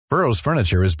Burrow's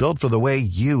furniture is built for the way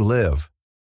you live.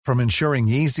 From ensuring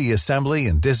easy assembly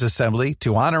and disassembly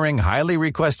to honoring highly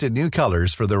requested new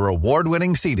colors for their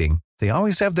award-winning seating, they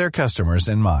always have their customers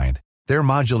in mind. Their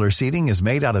modular seating is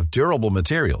made out of durable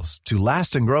materials to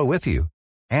last and grow with you.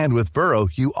 And with Burrow,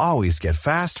 you always get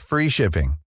fast, free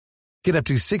shipping. Get up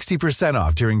to 60%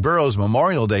 off during Burrow's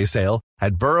Memorial Day sale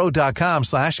at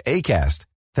burrow.com/ACAST.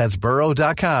 That's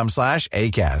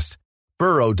burrow.com/ACAST.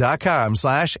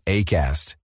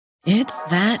 burrow.com/ACAST. It's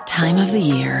that time of the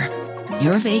year.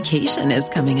 Your vacation is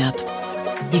coming up.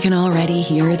 You can already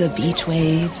hear the beach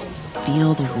waves,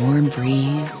 feel the warm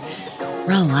breeze,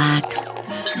 relax,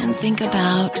 and think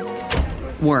about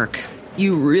work.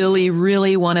 You really,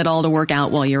 really want it all to work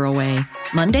out while you're away.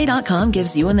 Monday.com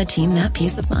gives you and the team that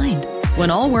peace of mind.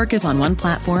 When all work is on one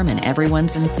platform and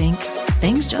everyone's in sync,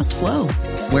 things just flow.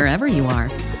 Wherever you are,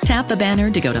 tap the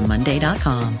banner to go to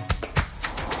Monday.com.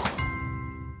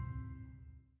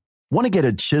 Want to get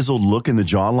a chiseled look in the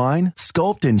jawline?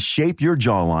 Sculpt and shape your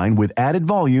jawline with added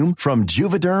volume from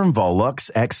Juvederm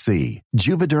Volux XC.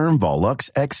 Juvederm Volux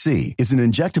XC is an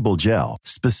injectable gel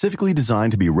specifically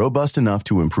designed to be robust enough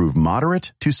to improve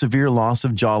moderate to severe loss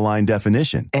of jawline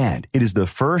definition. And it is the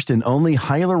first and only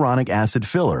hyaluronic acid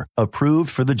filler approved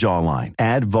for the jawline.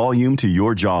 Add volume to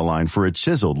your jawline for a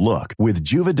chiseled look with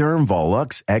Juvederm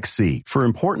Volux XC. For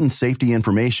important safety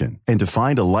information and to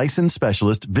find a licensed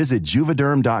specialist, visit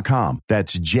juvederm.com.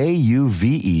 That's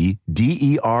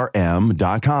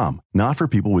JUVEDERM.com. Not for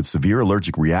people with severe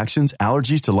allergic reactions,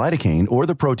 allergies to lidocaine, or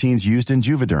the proteins used in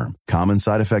Juvederm. Common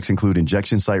side effects include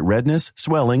injection site redness,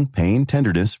 swelling, pain,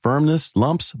 tenderness, firmness,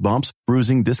 lumps, bumps,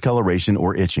 bruising, discoloration,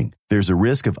 or itching. There's a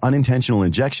risk of unintentional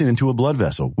injection into a blood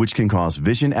vessel, which can cause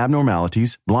vision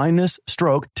abnormalities, blindness,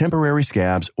 stroke, temporary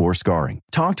scabs, or scarring.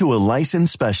 Talk to a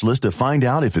licensed specialist to find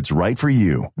out if it's right for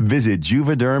you. Visit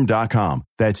Juvederm.com.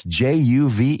 That's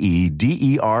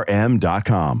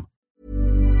JUVEDERM.com.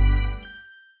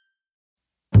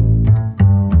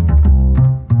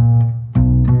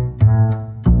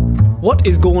 What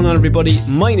is going on, everybody?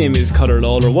 My name is Conor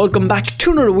Lawler. Welcome back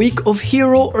to another week of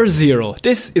Hero or Zero.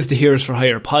 This is the Heroes for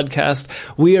Hire podcast.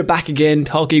 We are back again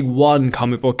talking one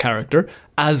comic book character,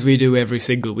 as we do every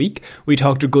single week. We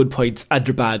talk their good points and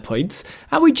their bad points,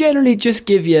 and we generally just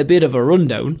give you a bit of a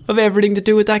rundown of everything to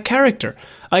do with that character.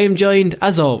 I am joined,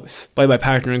 as always, by my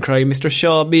partner in crime, Mr.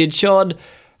 Sean Mead. Sean,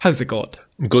 how's it going?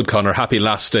 Good, Conor. Happy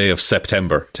last day of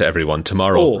September to everyone.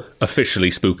 Tomorrow, officially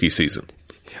spooky season.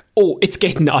 Oh, it's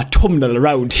getting autumnal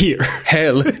around here.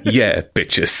 Hell yeah,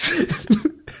 bitches.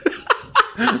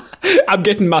 I'm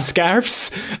getting my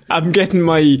scarves. I'm getting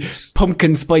my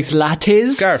pumpkin spice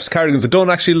lattes. Scarves, cardigans. I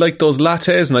don't actually like those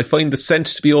lattes, and I find the scent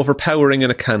to be overpowering in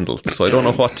a candle, so I don't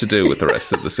know what to do with the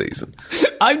rest of the season.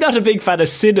 I'm not a big fan of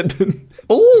cinnamon.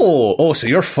 Oh, so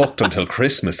you're fucked until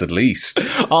Christmas at least.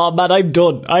 Oh man, I'm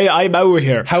done. I'm out of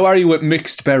here. How are you with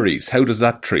mixed berries? How does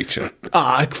that treat you?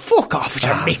 Fuck off with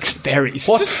your mixed berries.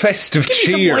 What just festive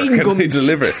cheer can they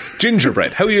deliver?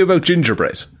 Gingerbread. How are you about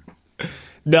gingerbread?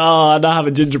 No, I'm not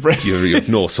having gingerbread. You have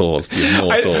no soul. You have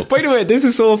no soul. By the way, this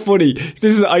is so funny.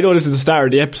 I know this is the start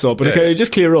of the episode, but can I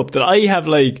just clear up that I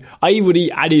would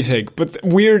eat anything, but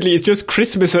weirdly it's just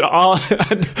Christmas and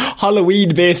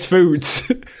Halloween based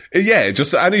foods. Yeah,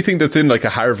 just anything that's in like a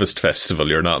harvest festival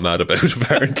you're not mad about,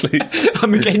 apparently.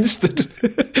 I'm against it.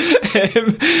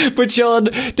 But Sean,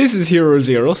 this is Hero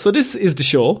Zero, so this is the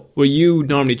show where you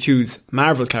normally choose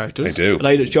Marvel characters. I do. And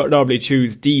I normally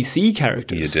choose DC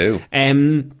characters. You do.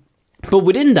 But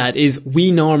within that is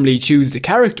we normally choose the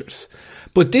characters.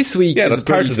 But this week, that's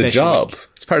part of the job.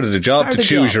 It's part of the job to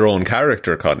choose your own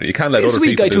character, Conor. You can't let other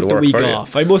people do the work for you. This week I took the week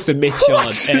off. I must admit,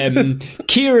 Sean.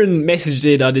 Kieran messaged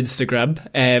it on Instagram,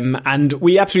 and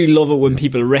we absolutely love it when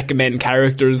people recommend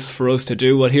characters for us to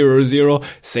do at Hero Zero.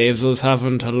 Saves us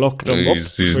having to look them up.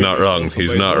 He's not wrong.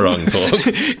 He's not wrong,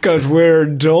 folks. Because we're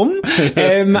dumb.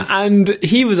 And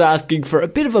he was asking for a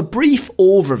bit of a brief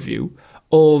overview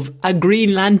of a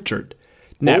Green Lantern.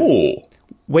 Now,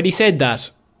 when he said that,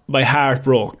 my heart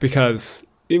broke, because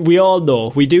we all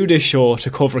know we do this show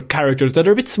to cover characters that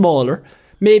are a bit smaller.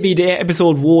 Maybe the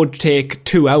episode would take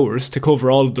 2 hours to cover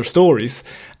all of their stories,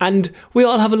 and we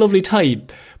all have a lovely time.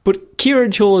 But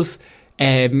Kieran chose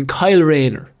Kyle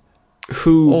Rayner,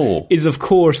 who is, of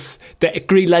course, the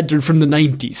Green Lantern from the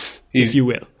 90s, if you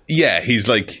will. Yeah, he's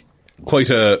like quite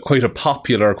a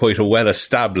popular, quite a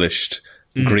well-established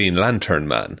Green Lantern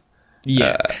man.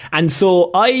 Yeah, and so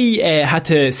I had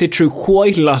to sit through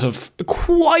quite a lot of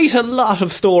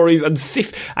stories and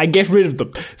sift and get rid of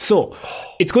them. So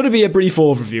it's going to be a brief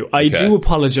overview. I do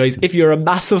apologise. If you're a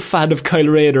massive fan of Kyle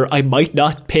Rayner, I might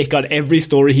not pick on every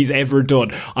story he's ever done.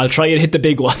 I'll try and hit the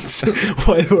big ones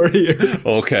while we're here.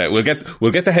 Okay, we'll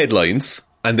get the headlines,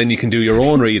 and then you can do your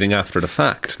own reading after the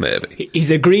fact, maybe. He's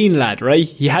a green lad, right?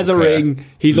 He has a ring.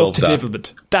 He's up to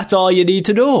devilment. That's all you need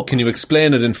to know. Can you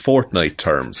explain it in Fortnite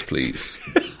terms, please?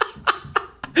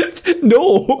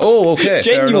 No. Oh, okay.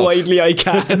 Genuinely, I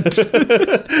can't.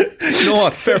 You know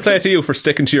what? Fair play to you for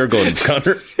sticking to your guns,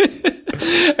 Connor.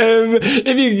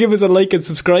 If you could give us a like and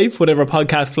subscribe, whatever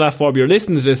podcast platform you're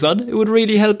listening to this on, it would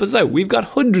really help us out. We've got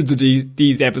hundreds of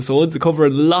these episodes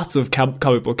covering lots of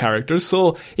comic book characters,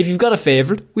 so if you've got a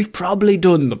favourite, we've probably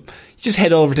done them. You just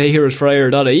head over to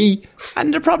heroesforhire.ie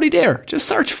and they're probably there. Just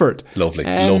search for it.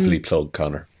 Lovely plug,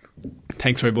 Connor.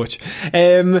 Thanks very much.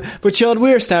 But Sean,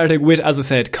 we're starting with, as I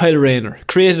said, Kyle Rayner,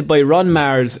 created by Ron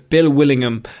Mars, Bill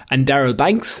Willingham and Darryl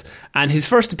Banks, and his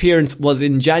first appearance was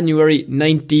in January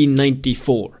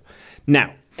 1994.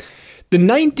 Now, the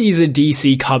 90s in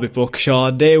DC comic book,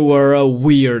 Sean, they were a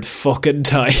weird fucking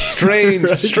time.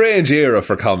 Strange era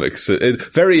for comics.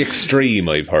 Very extreme,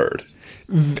 I've heard.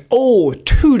 Oh,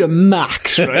 to the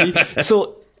max, right?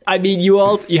 So, I mean, you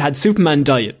had Superman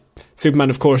dying. Superman,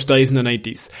 of course, dies in the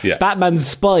 90s. Yeah. Batman's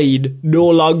spine no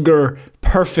longer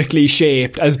perfectly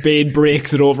shaped as Bane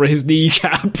breaks it over his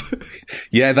kneecap.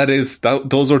 Yeah,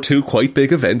 those are two quite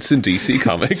big events in DC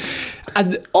Comics.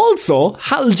 And also,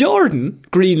 Hal Jordan,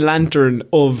 Green Lantern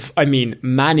of,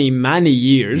 many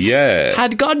years,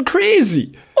 had gone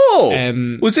crazy.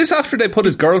 Oh, was this after they put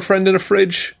his girlfriend in a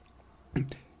fridge?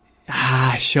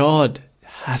 Sean.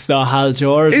 That's not Hal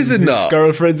Jordan. Is it not? His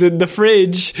girlfriend's in the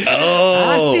fridge.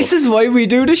 Oh. This is why we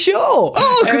do the show.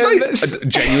 Oh, because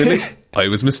genuinely, I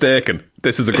was mistaken.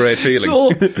 This is a great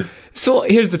feeling. So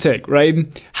here's the thing,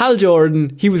 right? Hal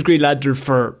Jordan, he was Green Lantern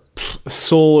for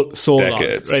so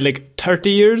decades. Long, right? Like 30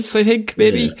 years, I think,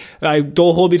 maybe. Yeah.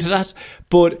 Don't hold me to that.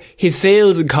 But his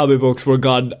sales in comic books were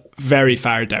gone very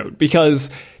far down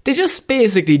because they just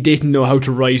basically didn't know how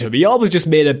to write him. He always just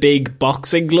made a big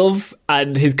boxing glove,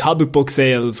 and his comic book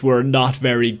sales were not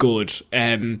very good.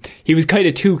 He was kind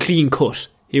of too clean cut.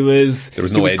 There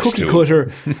was no edge cookie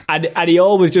cutter, and he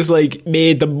always just like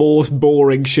made the most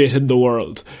boring shit in the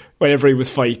world whenever he was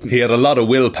fighting. He had a lot of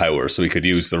willpower, so he could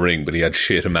use the ring, but he had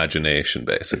shit imagination,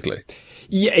 basically.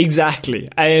 Yeah, exactly.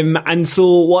 And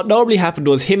so what normally happened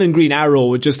was him and Green Arrow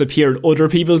would just appear in other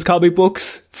people's comic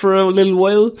books for a little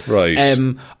while. Right.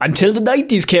 Until the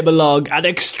 90s came along and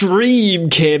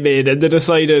Extreme came in and they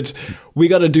decided, we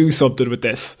got to do something with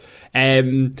this.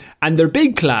 And their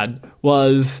big plan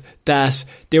was that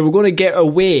they were going to get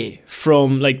away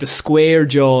from like the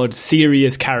square-jawed,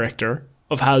 serious character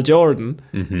of Hal Jordan,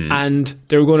 and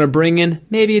they were going to bring in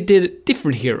maybe a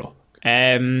different hero.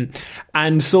 And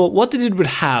so what they did with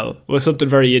Hal was something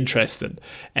very interesting.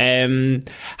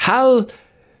 Hal,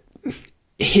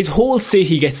 his whole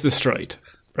city gets destroyed,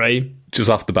 right? Just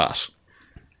off the bat.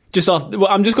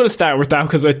 I'm just going to start with that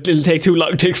because it'll take too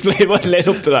long to explain what led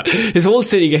up to that. His whole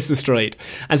city gets destroyed.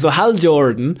 And so Hal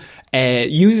Jordan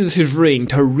uses his ring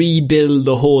to rebuild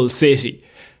the whole city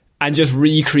and just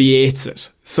recreates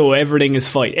it. So everything is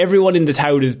fine. Everyone in the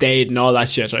town is dead and all that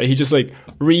shit, right? He just like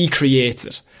recreates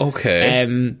it. Okay.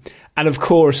 And of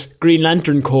course, Green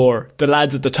Lantern Corps, the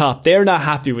lads at the top, they're not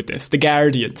happy with this. The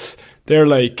Guardians, they're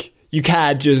like, you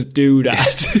can't just do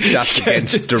that. That's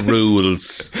against the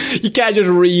rules. You can't just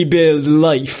rebuild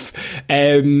life.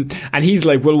 And he's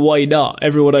like, well, why not?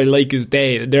 Everyone I like is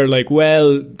dead. And they're like,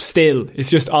 well, still,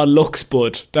 it's just on looks,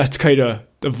 bud. That's kind of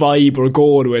the vibe we're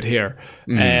going with here.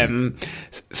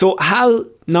 So Hal,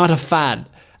 not a fan,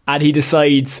 and he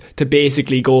decides to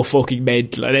basically go fucking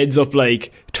mental and ends up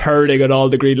like turning on all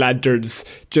the Green Lanterns,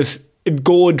 just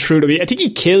going through them. I think he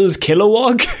kills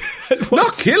Kilowog.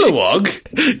 Not Kilowog.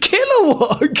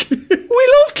 Kilowog.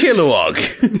 We love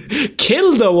Kilowog.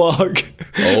 Kill the Wog.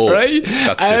 Oh, right?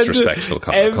 That's disrespectful,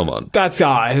 Connor. Come on. That's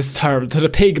his term to the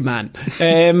pig man.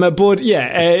 But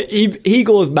yeah, he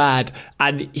goes mad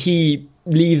and he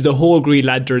leaves the whole Green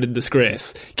Lantern in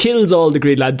disgrace. Kills all the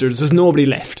Green Lanterns. There's nobody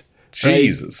left.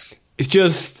 Jesus.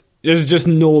 Right? There's just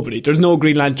nobody. There's no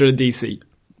Green Lantern in DC.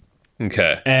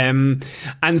 Okay. And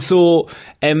so,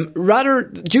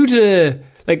 rather than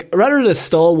a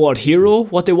stalwart hero,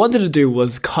 what they wanted to do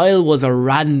was Kyle was a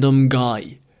random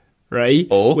guy, right?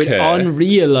 Okay. With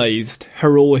unrealized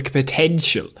heroic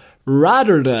potential,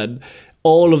 rather than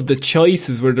all of the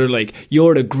choices where they're like,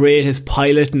 you're the greatest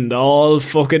pilot in all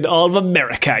of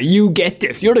America. You get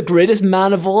this. You're the greatest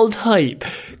man of all time.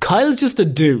 Kyle's just a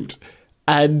dude.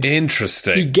 And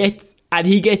interesting.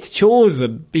 He gets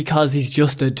chosen because he's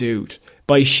just a dude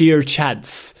by sheer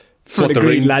chance for the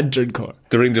Green Lantern Corps.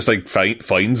 The Ring just like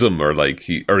finds him, or like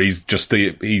he's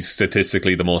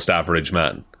statistically the most average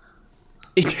man.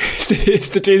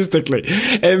 Statistically.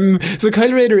 So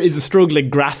Kyle Rayner is a struggling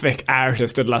graphic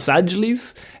artist in Los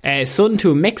Angeles, son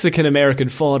to a Mexican-American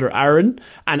father, Aaron,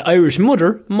 and Irish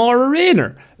mother, Maura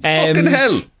Rayner. Fucking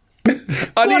hell.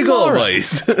 On you go,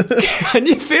 boys. And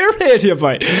you fair play to you,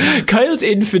 boy. Kyle's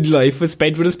infant life was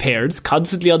spent with his parents,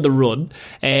 constantly on the run.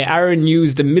 Aaron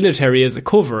used the military as a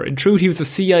cover. In truth, he was a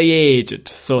CIA agent,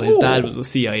 so his dad was a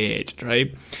CIA agent,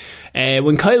 right?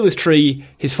 When Kyle was 3,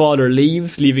 his father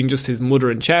leaves, leaving just his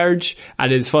mother in charge,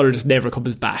 and his father just never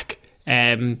comes back.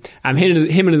 And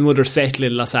him and his mother settle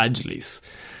in Los Angeles.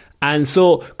 And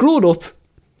so, growing up,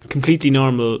 completely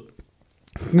normal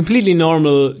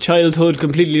childhood,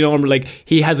 completely normal. Like,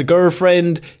 he has a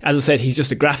girlfriend. As I said, he's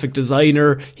just a graphic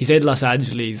designer. He's in Los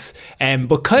Angeles.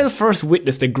 But Kyle first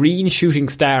witnessed a green shooting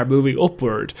star moving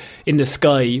upward in the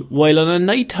sky while on a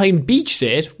nighttime beach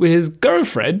date with his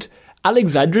girlfriend,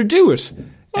 Alexandra Dewitt.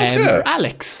 Or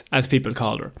Alex, as people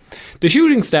called her. The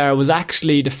shooting star was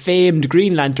actually the famed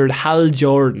Green Lantern Hal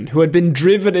Jordan, who had been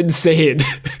driven insane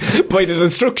by the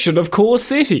destruction of Coast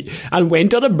City and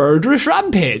went on a murderous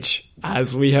rampage,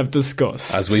 as we have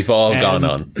discussed. As we've all gone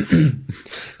on.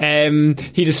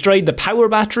 He destroyed the power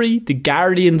battery, the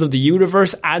Guardians of the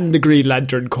Universe, and the Green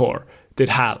Lantern Corps, did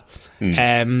Hal.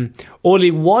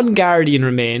 Only one Guardian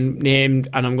remained, named,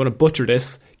 and I'm going to butcher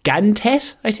this,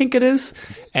 Gantet, I think it is.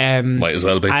 Might as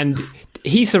well be. And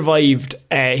he survived.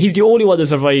 He's the only one that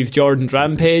survives Jordan's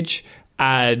rampage,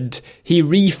 and he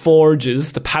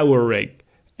reforges the power ring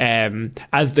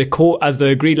as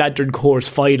the Green Lantern Corps'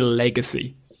 final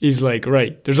legacy. He's like,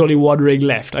 right, there's only one ring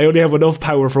left. I only have enough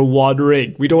power for one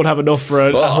ring. We don't have enough for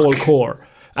a whole corps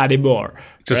anymore.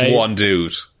 Just one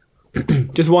dude.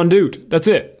 Just one dude. That's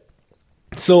it.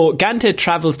 So Gantet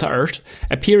travels to Earth,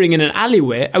 appearing in an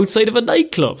alleyway outside of a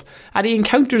nightclub, and he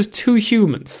encounters 2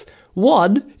 humans.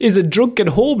 One is a drunken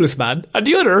homeless man, and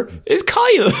the other is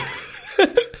Kyle.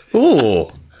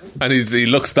 Oh, and he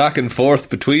looks back and forth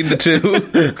between the two.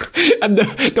 And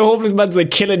the homeless man's like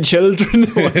killing children.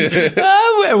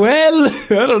 Well,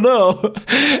 I don't know.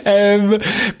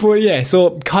 But yeah,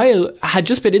 so Kyle had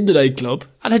just been in the nightclub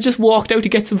and had just walked out to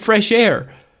get some fresh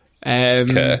air.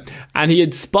 And he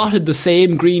had spotted the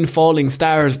same green falling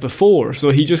stars before, so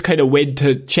he just kind of went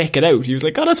to check it out. He was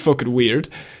like, oh, that's fucking weird.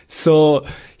 So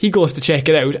he goes to check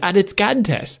it out, and it's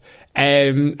Gantet.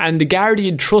 And the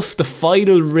Guardian thrusts the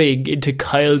final ring into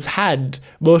Kyle's hand,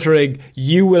 muttering,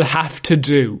 "You will have to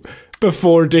do,"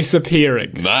 before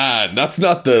disappearing. Man, that's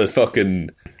not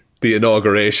the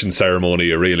inauguration ceremony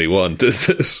you really want, is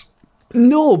it?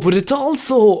 No, but it's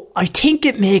also, I think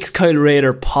it makes Kyle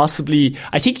Rayner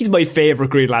I think he's my favourite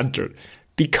Green Lantern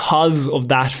because of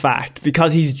that fact.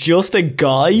 Because he's just a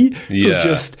guy who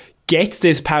just gets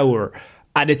this power,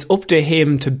 and it's up to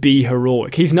him to be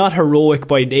heroic. He's not heroic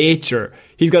by nature.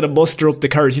 He's got to muster up the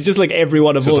courage. He's just like every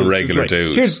one of us. Just a regular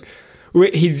dude.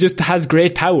 He's just has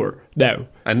great power now.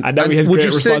 And now he has great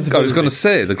responsibility. I was going to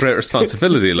say the great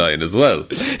responsibility line as well.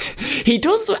 He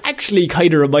does actually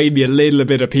kind of remind me a little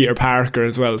bit of Peter Parker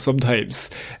as well sometimes,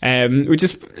 which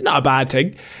is not a bad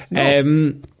thing.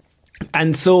 No.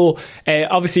 And so,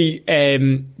 obviously,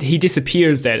 he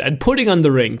disappears then. And putting on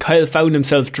the ring, Kyle found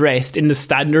himself dressed in the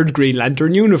standard Green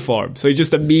Lantern uniform. So he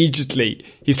just immediately,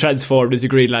 he's transformed into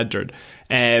Green Lantern.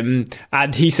 And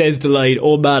he says the line,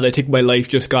 "Oh man, I think my life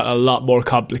just got a lot more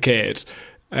complicated,"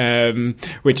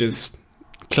 which is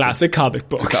classic comic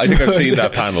books. I think I've seen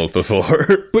that panel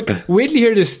before. But wait till you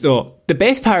hear this though. The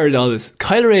best part of all this,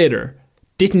 Kyle Rayner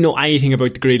didn't know anything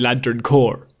about the Green Lantern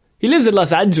Corps. He lives in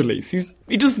Los Angeles.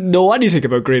 He doesn't know anything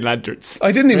about Green Lanterns.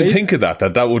 I didn't even think of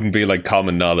that wouldn't be like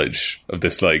common knowledge of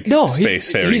this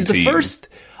spacefaring team.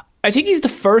 I think he's the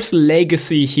first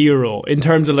legacy hero in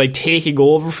terms of like taking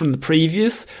over from the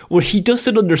previous, where he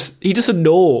doesn't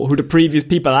know who the previous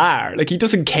people are. Like, he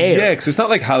doesn't care. Yeah, because it's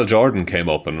not like Hal Jordan came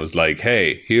up and was like,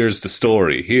 "Hey, here's the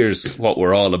story. Here's what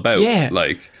we're all about." Yeah.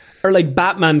 Or like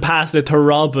Batman passed it to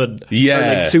Robin. Yeah.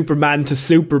 Or like Superman to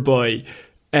Superboy.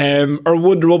 Or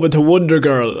Wonder Woman to Wonder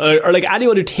Girl. Or like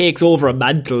anyone who takes over a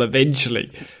mantle eventually.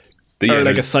 Or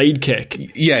like a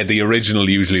sidekick. Yeah, the original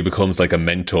usually becomes like a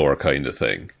mentor kind of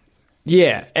thing.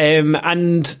 Yeah,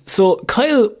 and so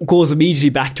Kyle goes immediately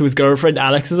back to his girlfriend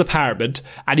Alex's apartment,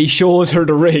 and he shows her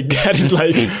the ring, and he's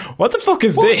like, "What the fuck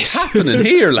is this? What's happening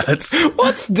here, lads?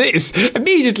 What's this?"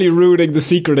 Immediately ruining the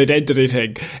secret identity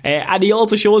thing. And he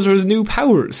also shows her his new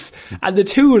powers, and the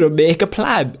two of them make a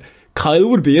plan. Kyle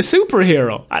would be a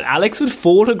superhero, and Alex would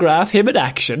photograph him in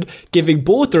action, giving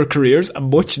both their careers a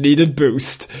much-needed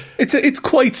boost. It's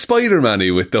quite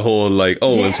Spider-Man-y with the whole, like,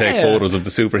 we'll take photos of the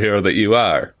superhero that you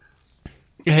are.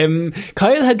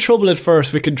 Kyle had trouble at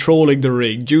first with controlling the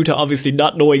ring due to obviously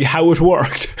not knowing how it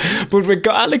worked, but with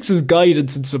Alex's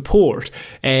guidance and support,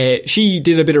 she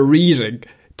did a bit of reading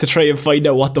to try and find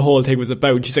out what the whole thing was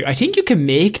about. She's like, I think you can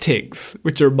make things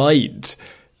with your mind.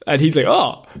 And he's like,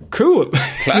 oh, cool.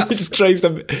 Class. he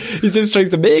just tries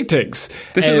to make things.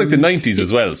 This is like the 90s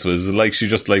as well, so it's like she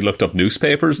just like looked up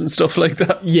newspapers and stuff like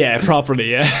that. Yeah, properly,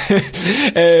 yeah.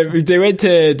 They went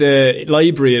to the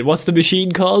library, and what's the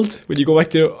machine called when you go back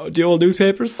to the old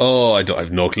newspapers? Oh, I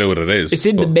have no clue what it is. It's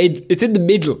in the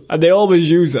middle, and they always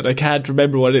use it. I can't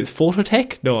remember what it is.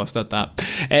 Phototech? No, it's not that.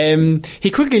 He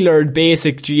quickly learned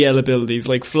basic GL abilities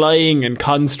like flying and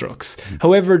constructs.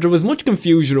 However, there was much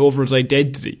confusion over his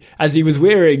identity, as he was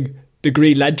wearing the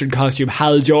Green Lantern costume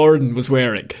Hal Jordan was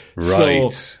wearing.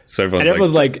 Right. So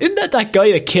everyone's like, isn't that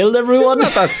guy that killed everyone?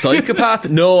 Isn't that psychopath?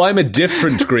 No, I'm a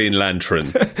different Green Lantern.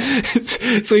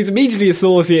 So he's immediately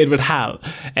associated with Hal.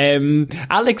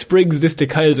 Alex brings this to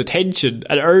Kyle's attention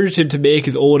and urged him to make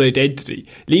his own identity,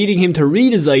 leading him to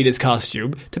redesign his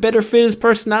costume to better fit his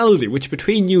personality, which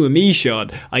between you and me,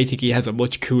 Sean, I think he has a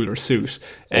much cooler suit.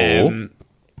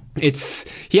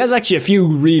 He has actually a few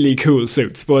really cool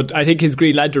suits, but I think his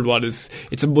Green Lantern one it's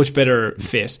a much better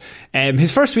fit. His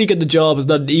first week at the job is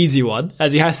not an easy one,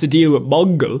 as he has to deal with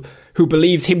Mongol, who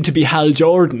believes him to be Hal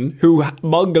Jordan, who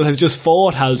Mongol has just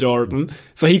fought Hal Jordan.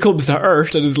 So he comes to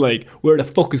Earth and is like, where the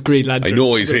fuck is Green Lantern? I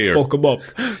know he's here. Fuck him up.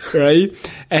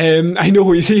 Right? I know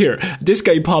he's here. This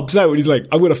guy pops out and he's like,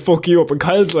 I'm going to fuck you up. And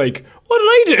Kyle's like, what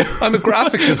did I do? I'm a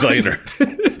graphic designer.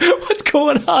 What's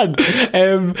going on?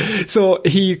 So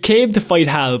he came to fight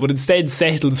Hal, but instead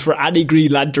settles for any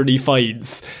Green Lantern he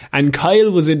finds. And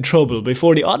Kyle was in trouble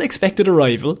before the unexpected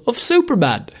arrival of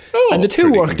Superman. And the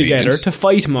two worked together to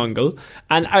fight Mongol.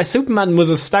 And Superman was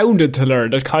astounded to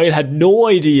learn that Kyle had no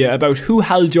idea about who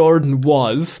Hal Jordan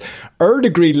was, or the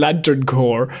Green Lantern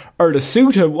Corps, or the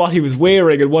suit and what he was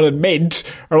wearing and what it meant,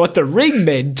 or what the ring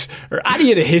meant, or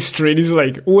any of the history. And he's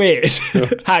like, wait,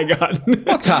 hang on.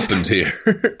 What's happened here?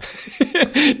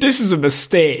 This is a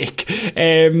mistake.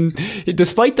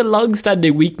 Despite the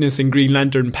long-standing weakness in Green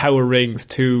Lantern power rings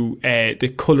to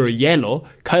the colour yellow,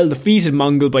 Kyle defeated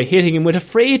Mongol by hitting him with a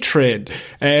freight train.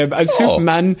 And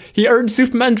Superman, he earned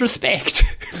Superman's respect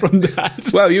from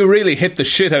that. Well, you really hit the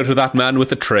shit out of that man with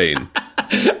the train.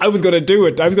 I was going to do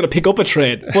it. I was going to pick up a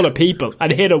train full of people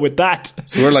and hit him with that.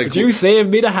 So we're like, but you saved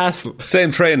me the hassle.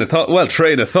 Same train of thought. Well,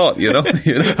 train of thought, you know. And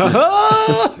then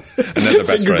they're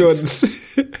best friends.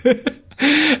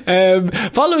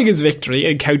 Following his victory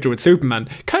and encounter with Superman,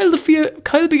 Kyle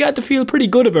began to feel pretty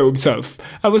good about himself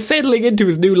and was settling into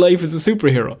his new life as a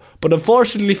superhero. But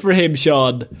unfortunately for him,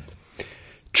 Sean,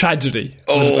 tragedy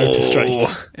was about to strike.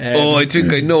 I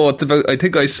think I know what's about. I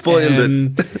think I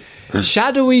spoiled it.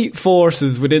 Shadowy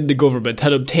forces within the government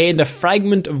had obtained a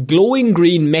fragment of glowing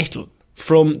green metal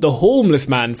from the homeless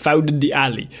man found in the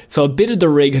alley. So a bit of the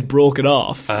ring had broken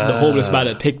off, and the homeless man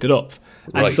had picked it up.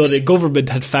 And so the government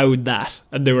had found that,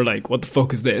 and they were like, what the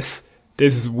fuck is this?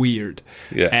 This is weird.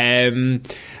 Yeah.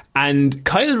 And when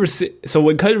Kyle received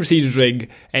his ring,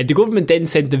 the government then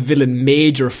sent the villain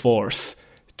Major Force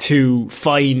to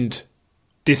find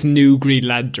this new Green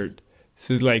Lantern.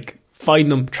 So it's like,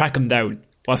 find them, track them down.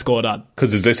 What's going on?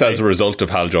 Because is this as a result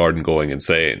of Hal Jordan going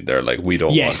insane? They're like, we don't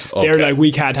want... Yes, they're like,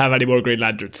 we can't have any more Green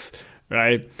Lanterns.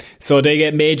 Right? So they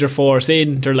get Major Force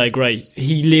in. They're like, right,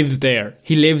 he lives there.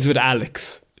 He lives with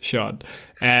Alex, Sean.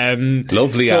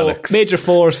 Lovely so Alex. Major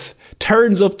Force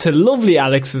turns up to lovely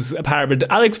Alex's apartment.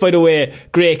 Alex, by the way,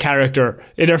 great character.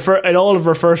 In all of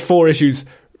her first 4 issues,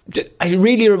 it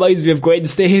really reminds me of Gwen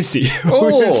Stacy.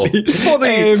 Oh,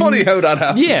 funny how that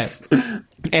happens. Yeah.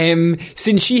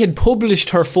 Since she had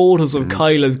published her photos of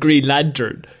Kyle as Green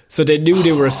Lantern, so they knew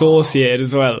they were associated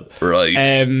as well. Right.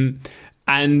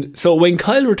 And so when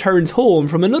Kyle returns home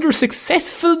from another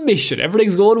successful mission,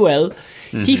 everything's going well,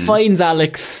 he finds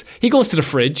Alex, he goes to the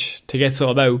fridge to get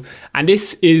some out, and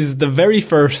this is the very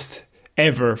first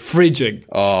ever fridging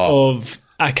of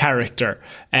a character,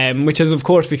 which has of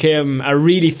course become a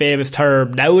really famous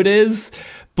term nowadays,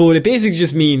 but it basically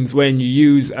just means when you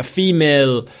use a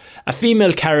female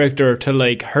character to,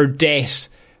 like, her death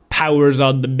powers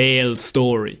on the male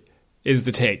story is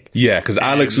the thing. Yeah, because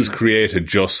Alex was created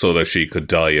just so that she could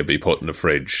die and be put in the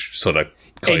fridge so that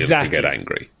Kyle could get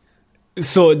angry.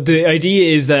 So the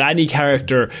idea is that any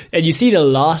character, and you see it a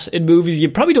lot in movies, you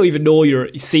probably don't even know you're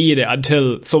seeing it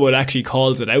until someone actually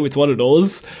calls it out. It's one of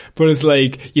those. But it's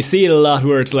like, you see it a lot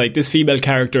where it's like, this female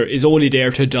character is only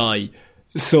there to die.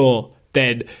 So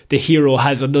then the hero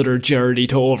has another journey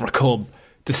to overcome.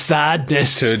 The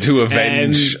sadness. To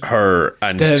avenge her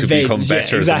and to become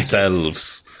better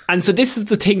themselves. And so this is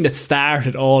the thing that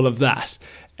started all of that.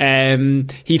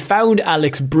 He found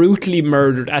Alex brutally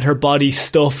murdered and her body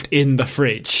stuffed in the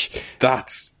fridge.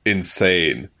 That's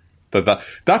insane.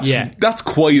 That's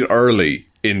quite early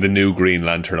in the new Green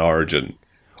Lantern origin.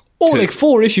 Like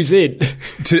 4 issues in.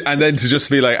 And then to just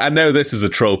be like, and now this is a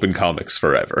trope in comics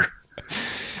forever.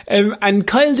 And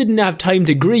Kyle didn't have time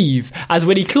to grieve, as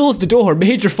when he closed the door,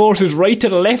 Major Force is right to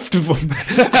the left of him,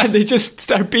 and they just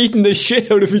start beating the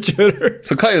shit out of each other.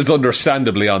 So Kyle's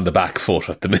understandably on the back foot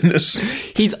at the minute.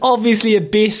 He's obviously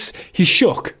he's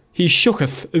shook. He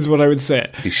shooketh, is what I would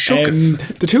say. He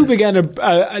shooketh. The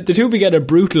two began a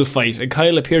brutal fight, and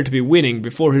Kyle appeared to be winning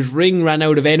before his ring ran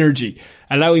out of energy,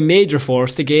 allowing Major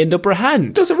Force to gain the upper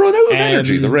hand. Does it run out of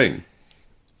energy, the ring?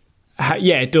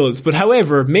 Yeah, it does. But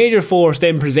however, Major Force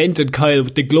then presented Kyle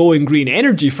with the glowing green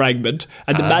energy fragment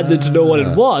and demanded to know what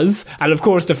it was. And of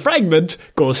course, the fragment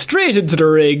goes straight into the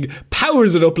ring,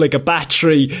 powers it up like a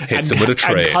battery, hits him with a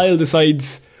train. And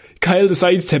Kyle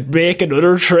decides to make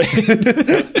another train.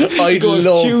 He goes,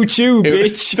 choo choo,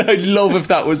 bitch. I'd love if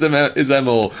that was his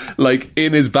MO. Like,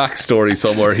 in his backstory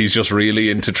somewhere, he's just really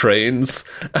into trains,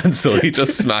 and so he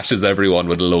just smashes everyone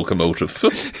with a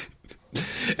locomotive.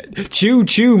 Choo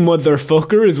choo,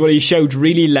 motherfucker, is what he shouts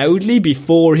really loudly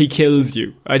before he kills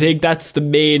you. I think that's the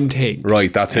main thing.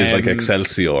 Right, that's his like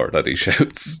Excelsior that he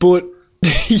shouts. But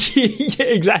yeah,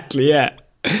 exactly, yeah.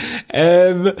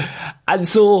 And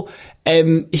so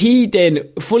he then,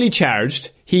 fully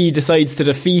charged, he decides to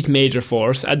defeat Major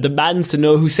Force and demands to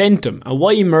know who sent him and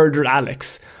why he murdered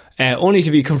Alex, only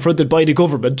to be confronted by the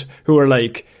government, who are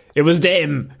like, it was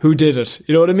them who did it.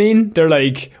 You know what I mean? They're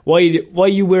like, why are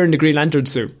you wearing the Green Lantern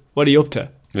suit? What are you up to?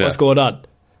 Yeah. What's going on?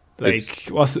 Like,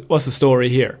 what's the story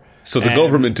here? So the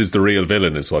government is the real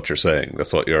villain, is what you're saying.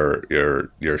 That's what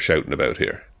you're shouting about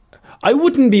here. I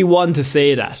wouldn't be one to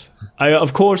say that.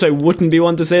 Of course I wouldn't be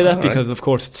one to say that, because of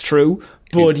course it's true.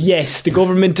 But yes, the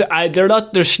government,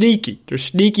 they're sneaky. They're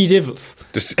sneaky devils.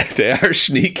 They are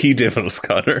sneaky devils,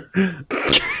 Connor.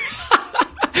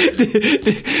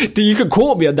 You can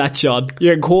quote me on that, Sean.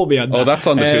 You can quote me on that. Oh, that's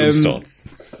on the tombstone.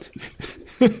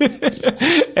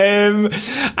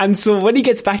 And so when he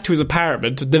gets back to his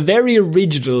apartment, the very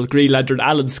original Green Lantern,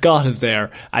 Alan Scott, is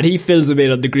there, and he fills him in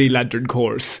on the Green Lantern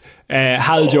course.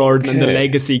 Hal Jordan and the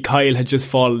legacy Kyle had just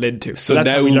fallen into. So that's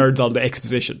how he learns all the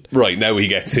exposition. Right, now he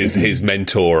gets his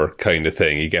mentor kind of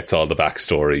thing. He gets all the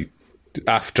backstory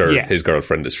after his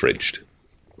girlfriend is fridged.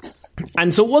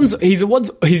 And so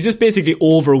he's just basically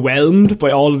overwhelmed by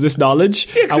all of this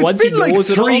knowledge. Yeah, and once it's been like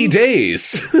 3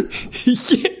 days.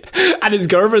 And his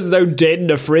girlfriend's now dead in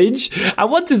the fridge.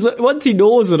 And once he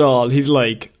knows it all, he's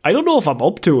like, I don't know if I'm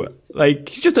up to it. Like,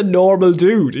 he's just a normal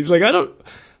dude. He's like, I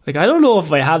don't know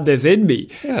if I have this in me.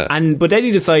 Yeah. But then he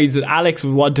decides that Alex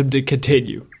would want him to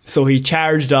continue. So he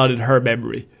charged on in her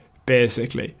memory,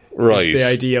 basically. Right. That's the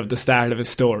idea of the start of his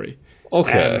story.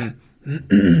 Okay.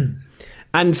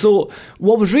 And so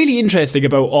what was really interesting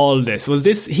about all this was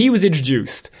he was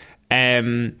introduced.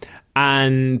 And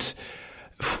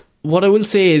what I will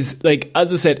say is, like,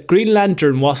 as I said, Green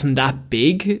Lantern wasn't that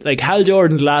big. Like, Hal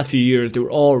Jordan's last few years, they were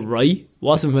all right.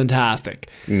 Wasn't fantastic.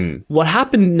 What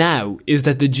happened now is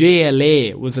that the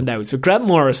JLA was announced. So Grant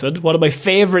Morrison, one of my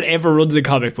favourite ever runs in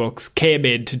comic books, came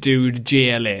in to do the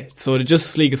JLA, so the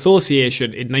Justice League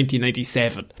Association, in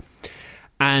 1997.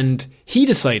 And he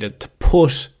decided to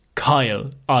put Kyle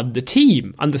on the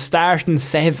team, on the starting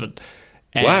 7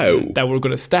 that we're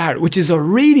going to start, which is a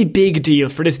really big deal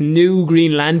for this new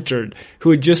Green Lantern who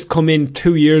had just come in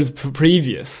 2 years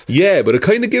previous. Yeah, but it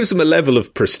kind of gives him a level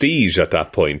of prestige at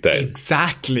that point then.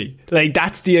 Exactly. Like,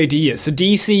 that's the idea. So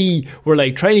DC were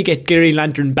like trying to get Green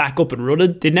Lantern back up and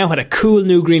running. They now had a cool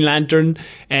new Green Lantern.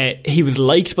 He was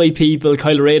liked by people.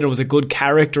 Kyle Rayner was a good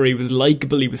character. He was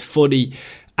likeable. He was funny.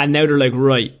 And now they're like,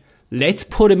 right, let's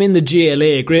put him in the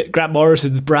JLA, Grant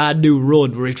Morrison's brand new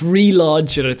run, where it's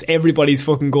relaunching and it's everybody's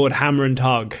fucking going hammer and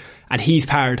tong, and he's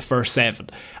part of the first 7.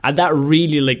 And that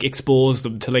really, like, exposed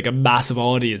them to, like, a massive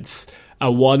audience.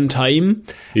 a one time.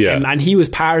 Yeah. And he was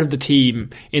part of the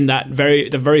team in the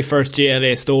very first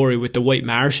JLA story with the White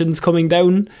Martians coming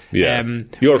down. Yeah.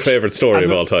 Your favourite story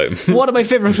of all time. One of my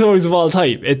favourite stories of all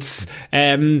time. It's,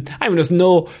 just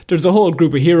know there's a whole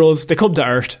group of heroes. They come to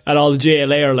Earth and all the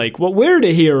JLA are like, well, where are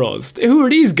the heroes? Who are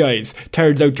these guys?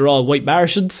 Turns out they're all White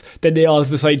Martians. Then they all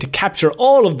decide to capture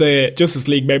all of the Justice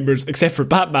League members except for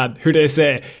Batman, who they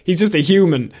say, he's just a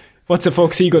human. What's the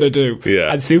fuck's he gonna do?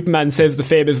 Yeah. And Superman says the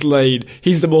famous line,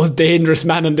 he's the most dangerous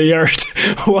man on the earth.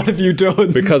 What have you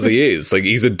done? Because he is. Like,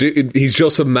 he's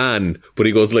just a man, but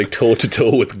he goes, like,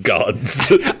 toe-to-toe with gods.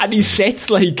 And he sets,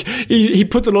 like, he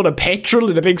puts a lot of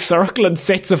petrol in a big circle and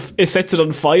sets it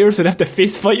on fire, so they have to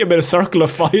fist fight him in a circle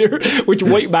of fire, which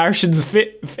White Martian's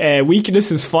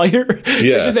weakness is fire. So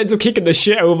he just ends up kicking the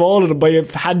shit out of all of them by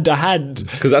hand to hand.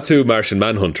 Because that's who Martian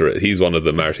Manhunter is. He's one of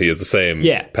them. He has the same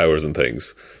powers and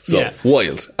things. So,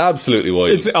 wild. Absolutely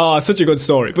wild. It's such a good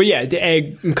story. But yeah,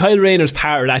 Kyle Rayner's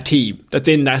part of that team that's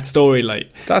in that storyline.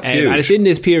 That's huge. And it's in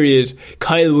this period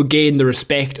Kyle would gain the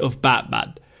respect of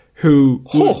Batman,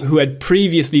 who had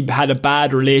previously had a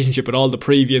bad relationship with all the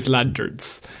previous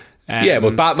Lanterns.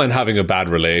 But Batman having a bad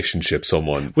relationship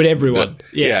with everyone.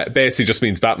 Basically just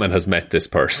means Batman has met this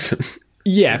person.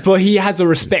 Yeah, but he has a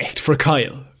respect for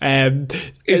Kyle.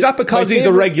 Is that because he's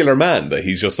a regular man that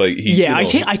he's just like...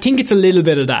 I think it's a little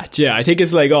bit of that. Yeah, I think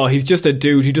it's like, he's just a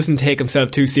dude who doesn't take himself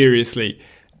too seriously.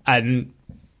 And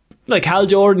like Hal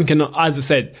Jordan can, as I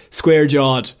said,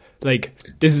 square-jawed. Like,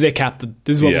 this is it, Captain.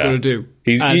 This is what we're going to do.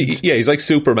 He's like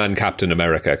Superman, Captain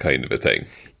America kind of a thing.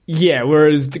 Yeah,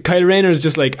 whereas Kyle Rayner is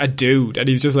just like a dude and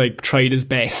he's just like tried his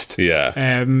best.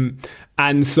 Yeah.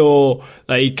 And so,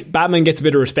 like, Batman gets a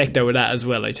bit of respect out of that as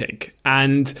well, I think.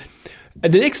 And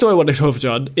the next story I want to touch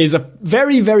on is a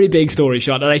very, very big story,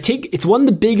 Sean, and I think it's one of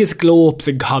the biggest glow-ups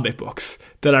in comic books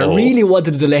that I really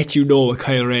wanted to let you know with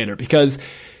Kyle Rayner, because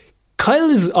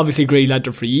Kyle is obviously Green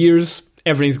Lantern for years,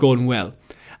 everything's going well.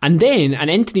 And then an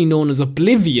entity known as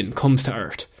Oblivion comes to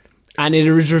Earth, and it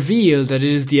is revealed that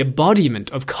it is the embodiment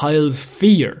of Kyle's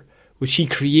fear, which he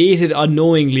created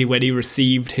unknowingly when he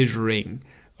received his ring.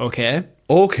 Okay.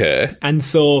 And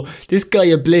so this guy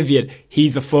Oblivion,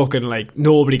 he's a fucking, like,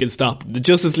 nobody can stop him. The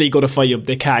Justice League go to fight him,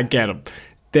 they can't get him.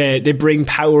 They bring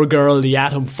Power Girl, the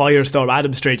Atom, Firestorm,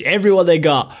 Adam Strange, everyone they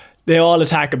got, they all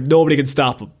attack him, nobody can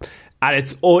stop him. And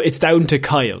it's down to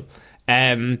Kyle.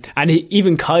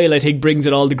 Even Kyle, I think, brings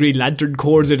in all the Green Lantern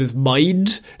cores in his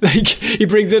mind. Like, he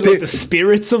brings in like the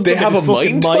spirits of them. They have a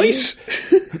mind fight?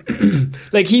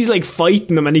 Like, he's like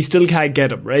fighting them and he still can't get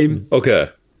them, right? Okay.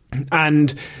 And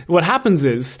what happens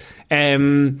is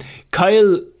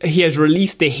Kyle, he has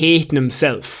released the hate in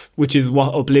himself, which is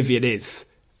what Oblivion is,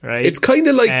 right? It's kind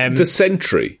of like the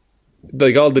Sentry,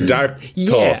 like all the dark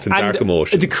thoughts and dark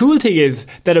emotions. The cool thing is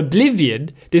that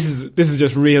Oblivion, this is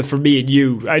just real for me and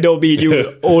you. I know me and you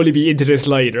will only be into this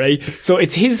line, right? So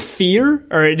it's his fear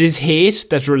or it is hate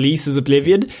that releases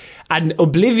Oblivion, and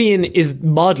Oblivion is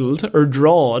modelled or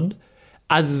drawn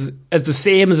as the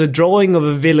same as a drawing of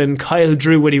a villain Kyle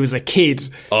drew when he was a kid.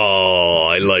 Oh,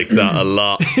 I like that a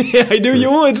lot. Yeah, I knew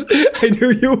you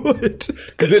would.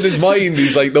 Because in his mind,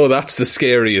 he's like, no, that's the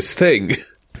scariest thing.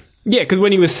 Yeah, because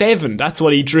when he was 7, that's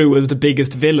what he drew as the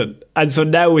biggest villain. And so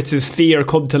now it's his fear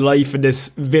come to life in this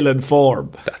villain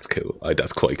form. That's cool.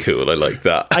 That's quite cool. I like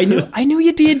that. I knew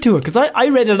you'd be into it, because I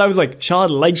read it and I was like,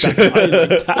 Sean, I like that. I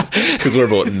like that. Because we're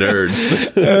both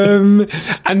nerds.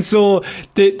 And so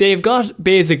they've got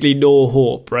basically no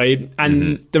hope, right?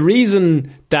 And the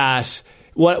reason that...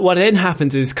 What then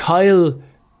happens is Kyle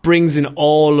brings in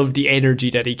all of the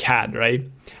energy that he can, right?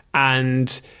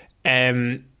 And...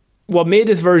 what made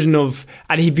this version of...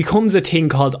 And he becomes a thing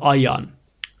called Ion,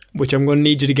 which I'm going to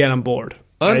need you to get on board.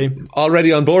 Right? I'm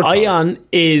already on board. Ion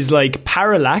is like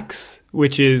Parallax,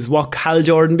 which is what Hal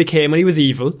Jordan became when he was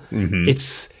evil. Mm-hmm.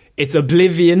 It's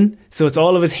Oblivion, so it's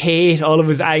all of his hate, all of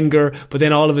his anger, but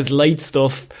then all of his light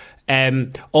stuff,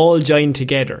 all joined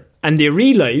together. And they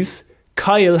realise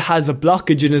Kyle has a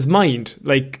blockage in his mind,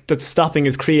 like, that's stopping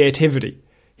his creativity.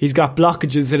 He's got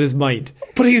blockages in his mind.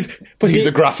 But he's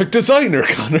a graphic designer,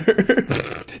 Connor.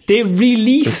 They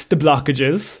release the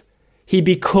blockages. He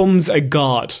becomes a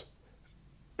god.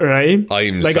 Right?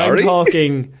 I'm sorry?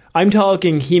 I'm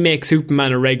talking he makes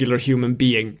Superman a regular human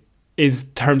being, is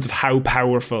terms of how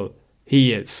powerful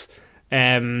he is.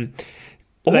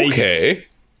 Okay.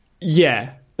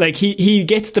 Yeah. Like, he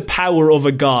gets the power of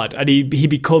a god, and he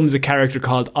becomes a character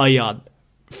called Ion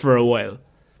for a while.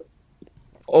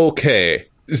 Okay.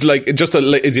 Is like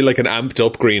is he like an amped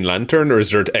up Green Lantern, or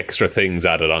is there extra things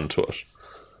added onto it?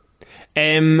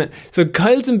 So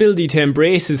Kyle's ability to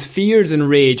embrace his fears and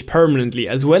rage permanently,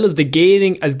 as well as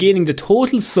gaining the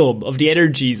total sum of the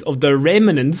energies of the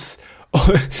remnants.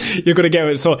 You're going to get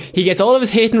it. So he gets all of his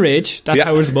hate and rage. That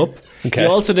powers him up. Okay. He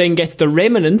also then gets the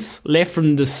remnants left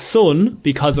from the sun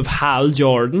because of Hal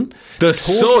Jordan. The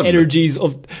sun?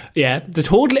 The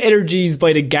total energies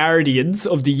by the guardians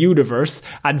of the universe,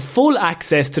 and full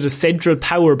access to the central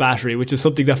power battery, which is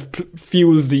something that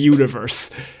fuels the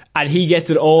universe. And he gets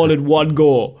it all in one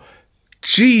go.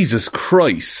 Jesus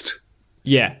Christ.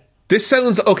 Yeah. This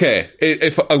sounds, okay,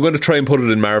 if I'm going to try and put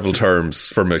it in Marvel terms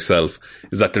for myself,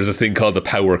 is that there's a thing called the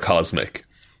power cosmic.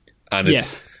 And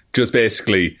it's just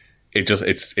basically,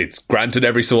 it's granted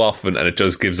every so often, and it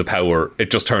just gives a power,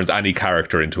 it just turns any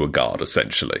character into a god,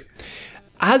 essentially.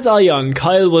 As Ion,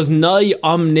 Kyle was nigh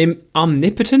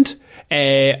omnipotent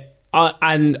and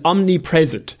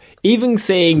omnipresent, even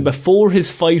saying before his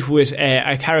fight with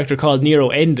a character called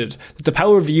Nero ended, that the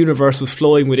power of the universe was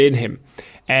flowing within him.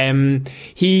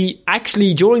 He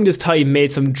actually, during this time,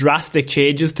 made some drastic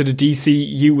changes to the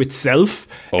DCU itself.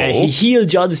 He healed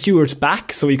Jon Stewart's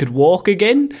back so he could walk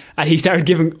again, and he started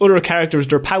giving other characters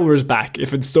their powers back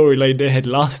if in storyline they had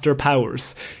lost their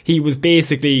powers. He was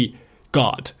basically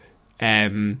God.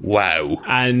 Wow.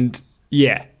 And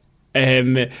yeah.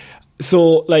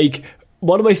 So, like,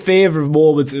 one of my favourite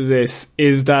moments of this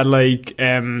is that, like,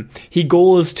 he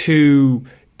goes to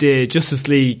the Justice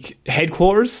League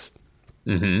headquarters.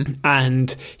 Mm-hmm.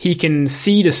 And he can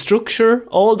see the structure,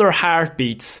 all their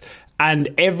heartbeats, and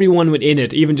everyone within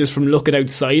it, even just from looking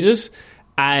outside it.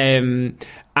 And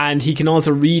he can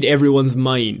also read everyone's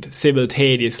mind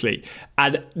simultaneously.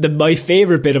 And my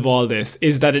favourite bit of all this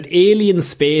is that an alien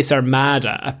space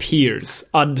armada appears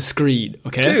on the screen.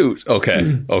 Okay, dude.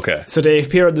 Okay. So they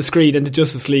appear on the screen in the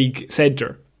Justice League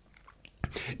Centre.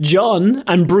 John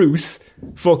and Bruce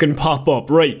fucking pop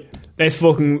up, right?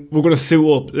 We're going to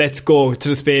suit up. Let's go to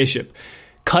the spaceship.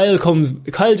 Kyle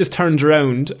just turns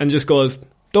around and just goes,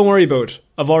 "Don't worry about it.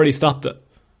 I've already stopped it."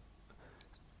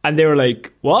 And they were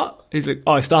like, "What?" He's like,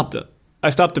 "Oh, I stopped it.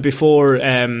 I stopped it before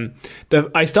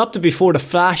the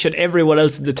Flash and everyone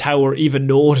else in the tower even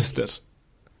noticed it."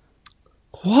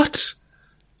 What?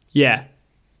 Yeah.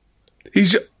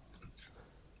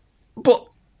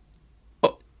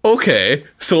 Okay.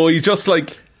 So he's just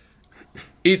like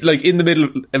in the middle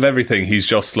of everything, he's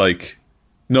just like,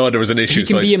 no, there was an issue. He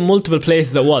can be in multiple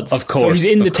places at once. Of course. So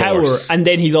he's in the tower, and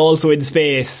then he's also in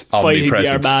space fighting the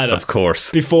Armada. Of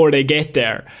course. Before they get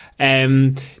there.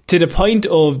 To the point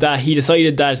of that he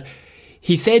decided that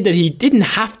he said that he didn't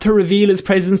have to reveal his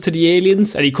presence to the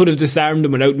aliens, and he could have disarmed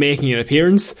them without making an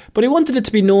appearance, but he wanted it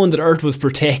to be known that Earth was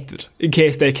protected in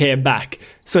case they came back.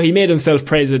 So he made himself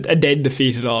present and then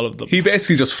defeated all of them. He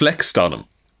basically just flexed on him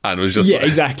and was just like,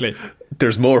 exactly.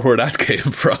 There's more where that came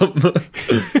from.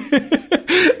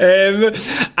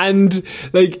 And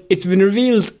like it's been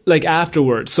revealed like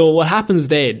afterwards. So what happens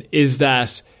then is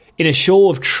that in a show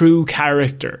of true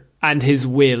character and his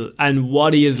will and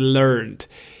what he has learned,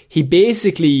 he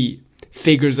basically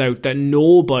figures out that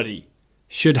nobody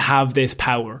should have this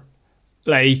power.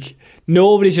 Like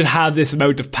nobody should have this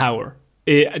amount of power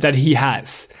that he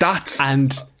has. That's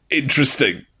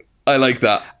interesting. I like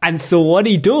that. And so what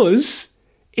he does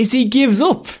is he gives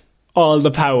up all the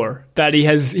power that he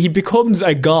has. He becomes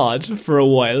a god for a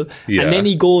while, and then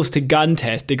he goes to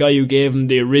Gantet, the guy who gave him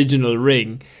the original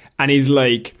ring, and he's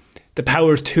like, the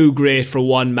power's too great for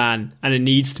one man, and it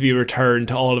needs to be returned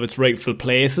to all of its rightful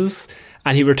places.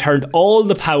 And he returned all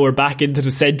the power back into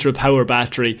the central power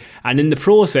battery, and in the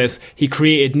process he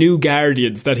created new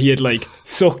guardians that he had like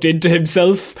sucked into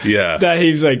himself. That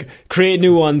he was like, create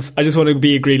new ones. I just want to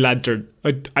be a Green Lantern.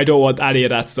 I don't want any of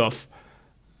that stuff.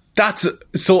 That's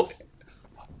so.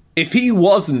 If he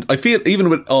wasn't, I feel even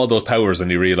with all those powers, and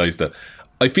he realised it,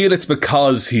 I feel it's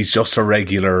because he's just a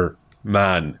regular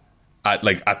man at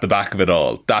the back of it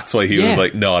all. That's why he was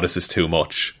like, no, this is too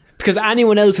much. Because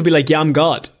anyone else would be like, yeah, I'm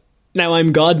God. Now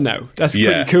I'm God now. That's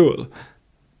pretty cool.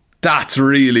 That's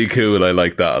really cool. I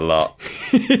like that a lot.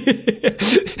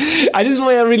 And this is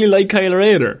why I really like Kyle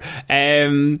Rayner.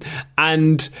 And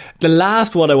the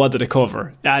last one I wanted to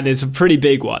cover, and it's a pretty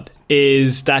big one,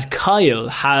 is that Kyle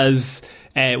was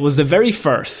the very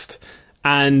first,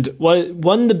 and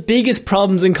one of the biggest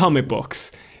problems in comic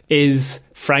books is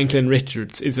Franklin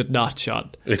Richards, is it not, Sean?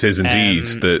 It is indeed.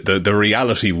 The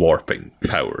reality warping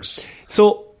powers.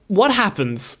 So what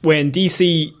happens when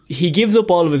DC, he gives up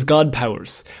all of his god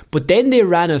powers, but then they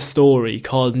ran a story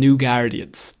called New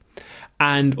Guardians.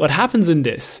 And what happens in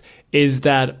this is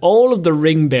that all of the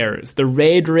ring bearers, the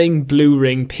red ring, blue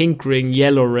ring, pink ring,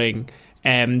 yellow ring,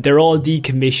 they're all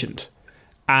decommissioned.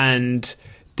 And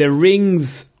the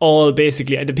rings all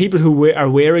basically, and the people who are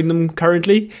wearing them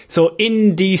currently. So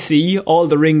in DC, all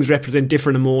the rings represent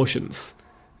different emotions.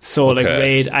 So like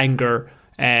red, anger,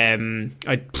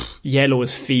 yellow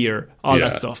is fear, all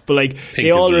that stuff. But like Pink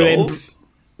they all is remember. love?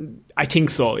 I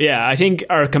think so. Yeah, I think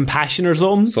or compassion or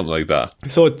something. Something like that.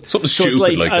 So something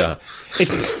stupid like that.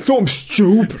 It's something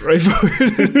stupid, right?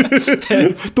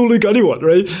 Don't like anyone,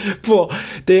 right? But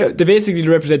they basically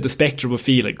represent the spectrum of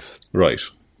feelings. Right.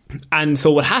 And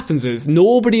so what happens is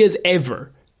nobody has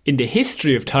ever, in the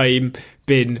history of time,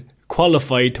 been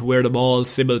qualified to wear them all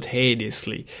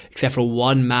simultaneously, except for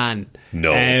one man.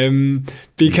 No.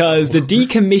 Because the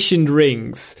decommissioned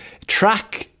rings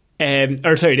track...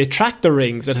 they track the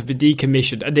rings that have been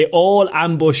decommissioned, and they all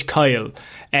ambush Kyle.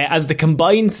 As the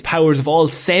combined powers of all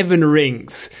 7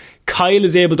 rings, Kyle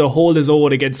is able to hold his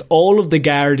own against all of the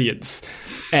Guardians.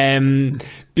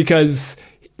 Because,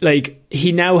 like,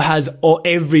 he now has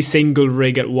every single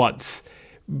ring at once,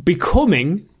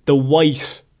 becoming the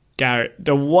White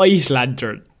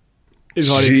Lantern is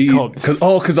what he becomes.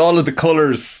 Because all of the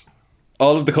colours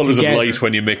of Together. light,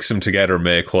 when you mix them together,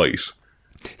 make white.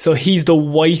 So he's the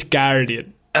White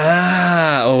Guardian.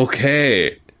 Ah,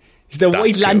 okay. He's the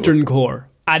White Lantern Corps.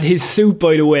 And his suit,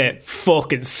 by the way,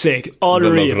 fucking sick.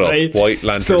 Unreal, right? White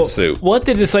Lantern suit. What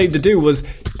they decided to do was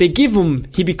they give him,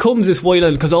 he becomes this White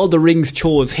Lantern because all the rings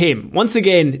chose him. Once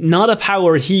again, not a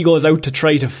power he goes out to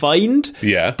try to find.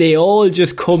 Yeah. They all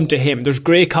just come to him. There's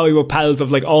great comic book panels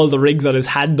of like all the rings on his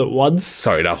hand at once.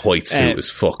 Sorry, that white suit is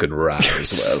fucking rad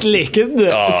as well. Slick, isn't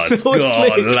it? Oh, it's so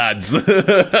gone, lads.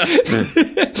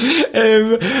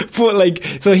 But like,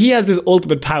 so he has this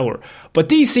ultimate power. But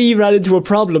DC ran into a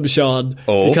problem, Sean,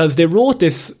 because they wrote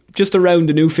this just around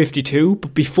the New 52,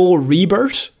 but before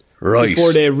Rebirth. Right.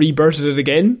 Before they rebirthed it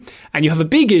again. And you have a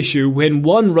big issue when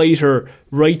one writer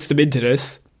writes them into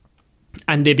this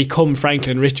and they become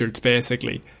Franklin Richards,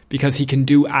 basically, because he can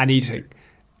do anything.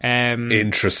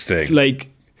 Interesting. It's like,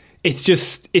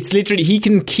 it's literally, he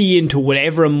can key into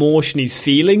whatever emotion he's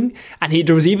feeling. And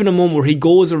there was even a moment where he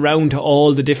goes around to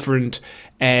all the different...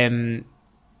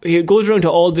 he goes around to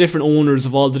all the different owners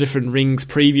of all the different rings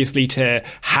previously to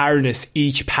harness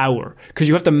each power, because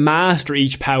you have to master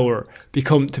each power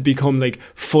to become like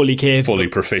fully capable, fully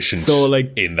proficient. So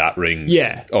like in that rings,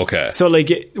 yeah, okay. So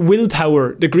like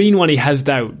willpower, the green one he has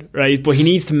down, right? But he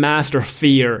needs to master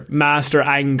fear, master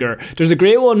anger. There's a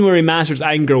great one where he masters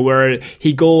anger, where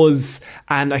he goes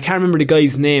and I can't remember the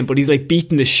guy's name, but he's like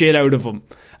beating the shit out of him,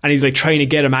 and he's like trying to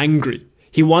get him angry.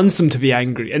 He wants him to be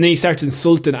angry, and then he starts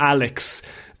insulting Alex.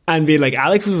 And being like,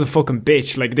 Alex was a fucking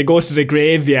bitch. Like, they go to the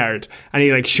graveyard and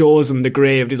he like shows him the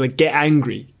grave. And he's like, get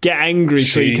angry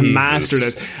Jesus. So you can master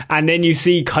this. And then you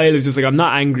see Kyle is just like, I'm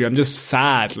not angry, I'm just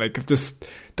sad. Like, that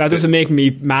doesn't make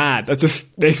me mad. That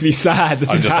just makes me sad that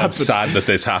this happened. I'm sad that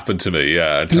this happened to me.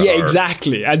 Yeah,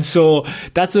 exactly. And so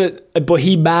but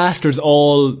he masters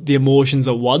all the emotions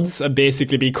at once and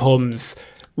basically becomes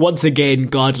once again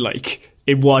godlike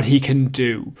in what he can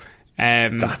do.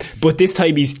 But this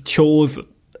time he's chosen.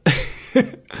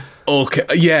 Okay,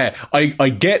 yeah, I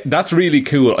get, that's really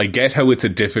cool. I get how it's a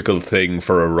difficult thing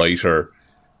for a writer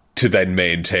to then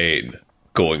maintain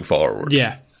going forward.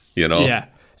 Yeah. You know? Yeah.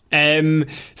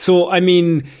 So, I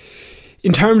mean,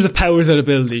 in terms of powers and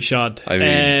ability, Sean,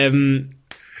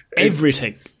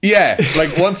 everything. Yeah,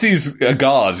 like once he's a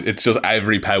god, it's just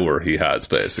every power he has,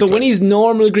 basically. So when he's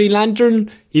normal Green Lantern,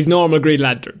 he's normal Green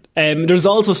Lantern. There's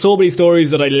also so many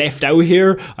stories that I left out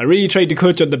here. I really tried to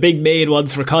touch on the big main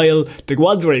ones for Kyle, the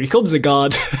ones where he becomes a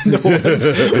god, and the ones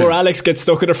where Alex gets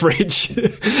stuck in a fridge.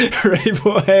 Right?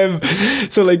 But,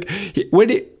 so like,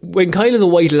 when Kyle is a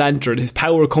White Lantern, his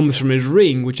power comes from his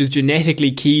ring, which is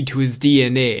genetically keyed to his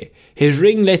DNA. His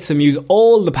ring lets him use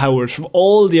all the powers from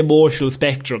all the emotional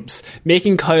spectrums,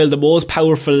 making Kyle the most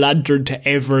powerful lantern to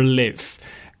ever live.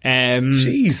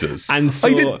 Jesus. And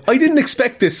so, I didn't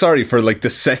expect this, for like the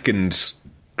second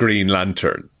Green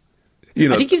Lantern. You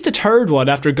know, I think he's the third one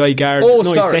after Guy Gardner. Oh, no,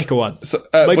 sorry. He's the second one. So,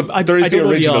 but there is the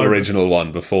original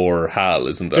one before Hal,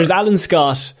 isn't there? There's Alan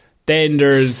Scott, then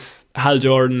there's Hal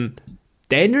Jordan,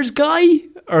 then there's Guy,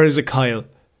 or is it Kyle?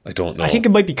 I don't know. I think it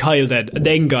might be Kyle then, and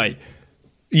then Guy.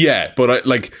 Yeah, but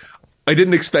I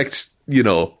didn't expect,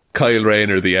 Kyle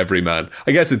Rayner, the everyman.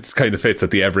 I guess it's kind of fits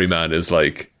that the everyman is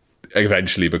like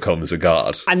eventually becomes a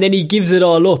god, and then he gives it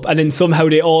all up, and then somehow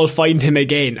they all find him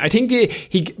again. I think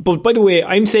he. But by the way,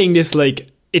 I'm saying this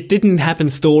like it didn't happen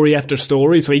story after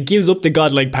story. So he gives up the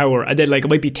godlike power, and then like it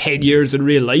might be 10 years in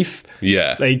real life.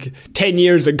 Yeah, like 10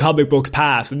 years in comic books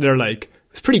pass, and they're like,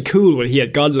 It's pretty cool when he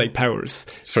had godlike powers.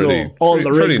 All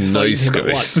the rings nice him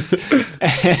at once.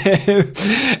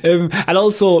 And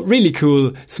also, really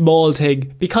cool, small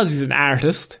thing, because he's an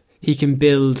artist, he can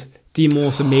build the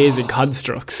most amazing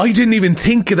constructs. I didn't even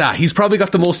think of that. He's probably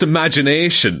got the most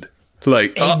imagination.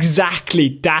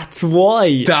 Exactly, that's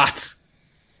why. That's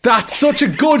such a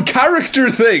good character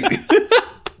thing.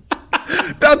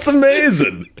 That's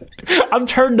amazing. I'm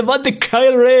turning him on to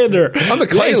Kyle Rayner. I'm a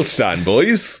Kyle stan,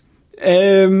 boys.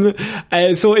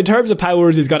 So in terms of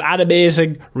powers, he's got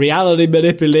animating, reality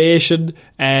manipulation,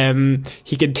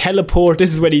 he can teleport.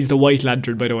 This is when he's the White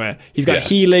Lantern, by the way. He's got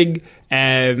healing,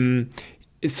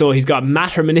 so he's got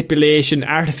matter manipulation,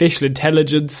 artificial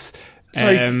intelligence.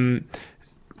 Where's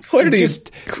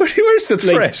the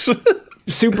threat?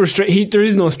 Super straight. There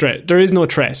is no threat. There is no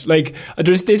threat.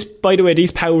 There's this. By the way, these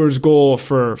powers go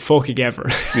for fucking ever.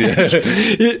 Yeah.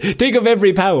 Think of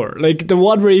every power. The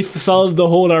one where he solved the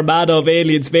whole armada of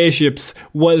alien spaceships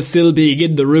while still being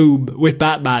in the room with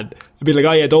Batman. I'd be like,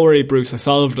 oh yeah, don't worry, Bruce, I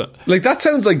solved it. That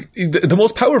sounds like the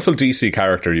most powerful DC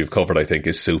character you've covered, I think,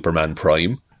 is Superman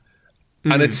Prime.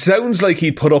 And it sounds like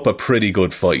he'd put up a pretty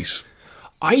good fight.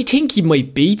 I think he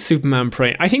might beat Superman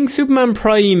Prime. I think Superman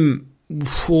Prime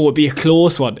would be a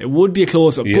close one. It would be a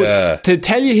close one. Yeah. But to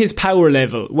tell you his power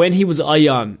level, when he was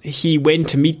Ion, he went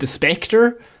to meet the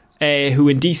Spectre, who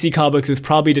in DC Comics is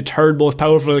probably the third most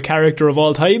powerful character of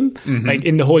all time,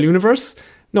 in the whole universe.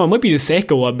 No, it might be the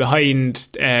second one behind,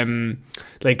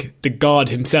 the god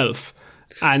himself.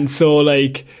 And so,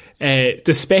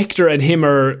 the Spectre and him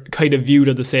are kind of viewed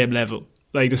on the same level.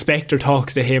 The Spectre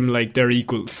talks to him like they're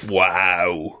equals.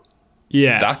 Wow.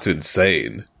 Yeah. That's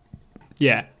insane.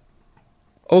 Yeah.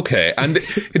 Okay, and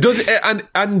does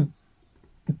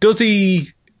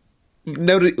he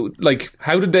now?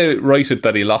 How did they write it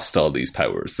that he lost all these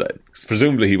powers then? 'Cause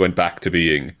presumably he went back to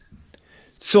being.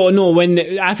 So no,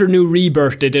 after New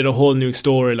Rebirth, they did a whole new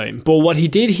storyline. But what he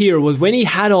did here was when he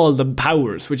had all the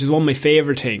powers, which is one of my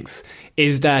favourite things,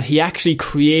 is that he actually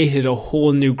created a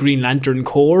whole new Green Lantern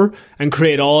Corps and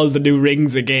created all the new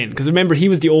rings again. Because remember, he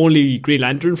was the only Green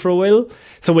Lantern for a while.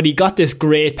 So when he got this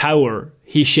great power,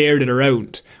 he shared it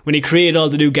around. When he created all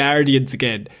the new Guardians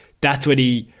again, that's when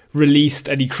he released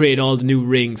and he created all the new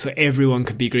rings so everyone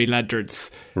could be Green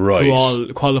Lanterns. Right. Who all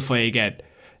qualify again.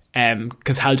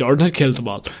 Because Hal Jordan had killed them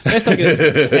all. Let's not get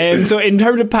into so in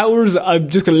terms of powers, I'm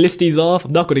just going to list these off.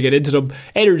 I'm not going to get into them.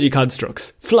 Energy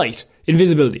constructs, flight,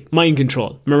 invisibility, mind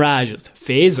control, mirages,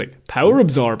 phasing, power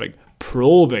absorbing,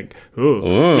 probing,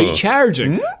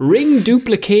 recharging, ring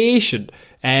duplication.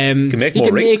 He can make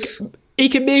more rings. He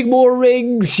can make more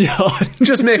rings, Sean.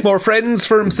 Just make more friends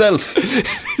for himself.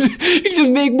 He can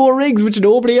just make more rings, which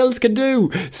nobody else can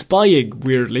do. Spying,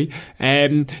 weirdly.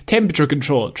 Temperature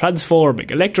control,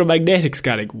 transforming, electromagnetic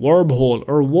scanning, wormhole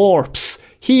or warps,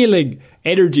 healing,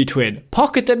 energy twin,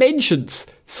 pocket dimensions,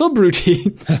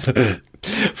 subroutines,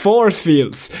 force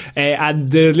fields, and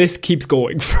the list keeps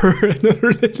going for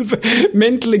another little bit.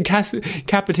 Mental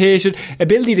incapacitation,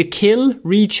 ability to kill,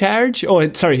 recharge.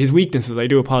 Oh, sorry, his weaknesses, I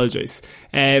do apologise.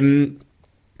 The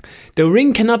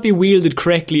ring cannot be wielded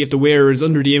correctly if the wearer is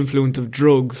under the influence of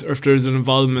drugs or if there is an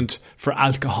involvement for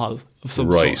alcohol of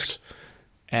some sort.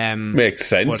 Makes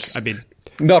sense. But,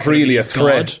 not really a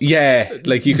threat. God. Yeah,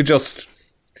 you could just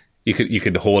you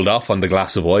could hold off on the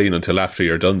glass of wine until after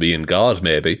you're done being God,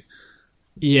 maybe.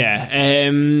 Yeah.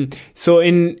 So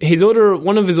in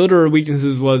one of his other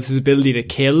weaknesses was his ability to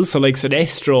kill. So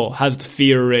Sinestro has the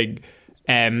fear ring,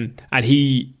 and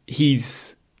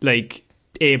he's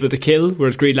able to kill,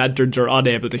 whereas Green Lanterns are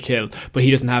unable to kill. But he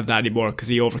doesn't have that anymore because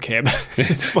he overcame.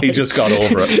 He just got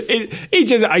over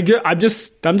it. I'm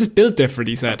just built different,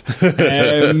 he said.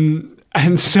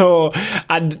 And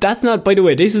that's not, by the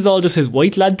way, this is all just his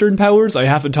White Lantern powers. I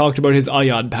haven't talked about his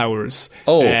Ion powers.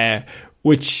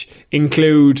 Which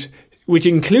included,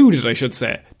 I should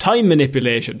say, time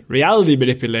manipulation,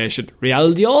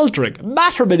 reality altering,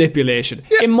 matter manipulation,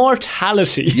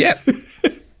 immortality. Yeah.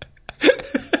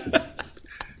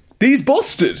 He's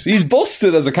busted. He's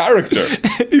busted as a character.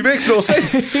 He makes no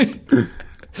sense.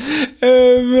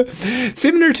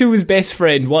 Similar to his best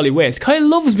friend Wally West, Kyle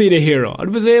loves being a hero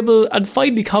and was able and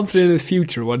finally confident in his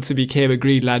future once he became a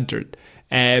Green Lantern.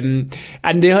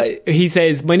 He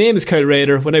says, my name is Kyle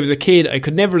Rayner. When I was a kid, I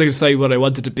could never decide what I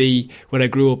wanted to be when I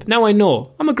grew up. Now I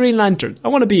know. I'm a Green Lantern. I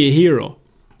want to be a hero.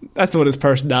 That's what his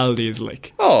personality is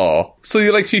like. Oh, so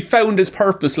he found his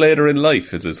purpose later in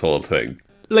life is his whole thing.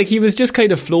 He was just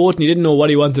kind of floating. He didn't know what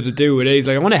he wanted to do. And then he's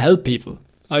like, I want to help people.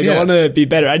 I want to be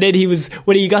better. And then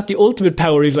when he got the ultimate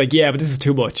power, he's like, yeah, but this is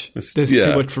too much. This is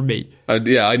too much for me.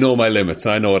 I know my limits.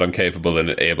 I know what I'm capable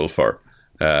and able for.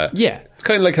 It's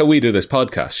kind of like how we do this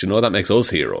podcast, you know, that makes us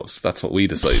heroes. That's what we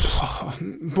decided.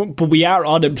 But we are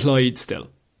unemployed still.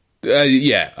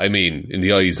 Yeah, I mean, in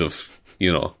the eyes of,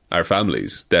 you know, our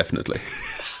families, definitely.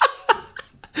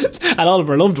 And all of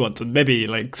our loved ones, and maybe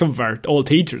like some of our old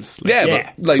teachers.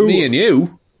 Like, but like cool. Me and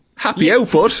you, happy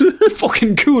output.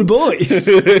 Fucking cool boys.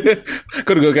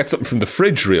 Gotta go get something from the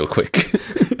fridge real quick.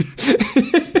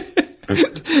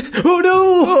 Oh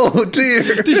no! Oh dear!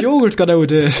 This yogurt's got out of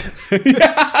date.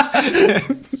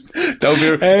 That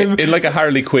would be in like a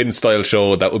Harley Quinn style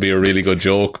show. That would be a really good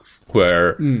joke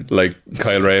where like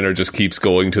Kyle Rayner just keeps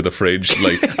going to the fridge,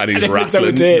 like, and he's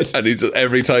rattling, and he's just,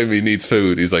 every time he needs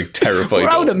food, he's like terrified. We're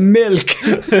out of milk.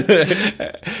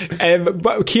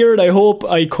 But Kieran, I hope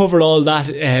I covered all that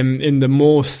in the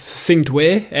most succinct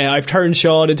way. I've turned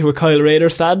Sean into a Kyle Rayner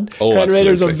stan. Kyle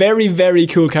Rayner's a very, very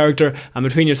cool character, and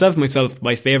between yourself and myself,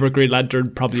 my favourite Green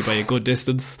Lantern, probably by a good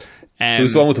distance.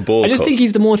 Who's the one with the bowl? I just think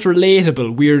he's the most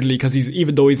relatable, weirdly, because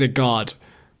even though he's a god,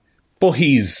 but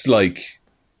he's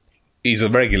a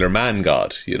regular man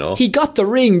god, you know. He got the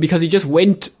ring because he just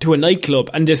went to a nightclub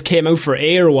and just came out for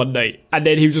air one night, and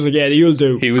then he was just like, "Yeah, you'll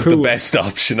do." He was the best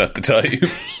option at the time.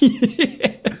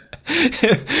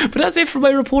 But that's it for my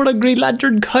report on Green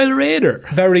Lantern, Kyle Rayner.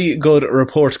 Very good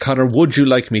report, Connor. Would you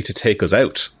like me to take us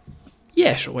out?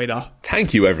 Yeah, sure, why not?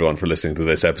 Thank you everyone for listening to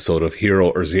this episode of Hero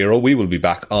or Zero. We will be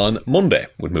back on Monday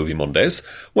with Movie Mondays,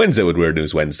 Wednesday with Weird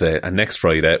News Wednesday, and next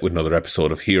Friday with another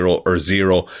episode of Hero or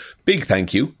Zero. Big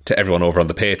thank you to everyone over on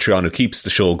the Patreon who keeps the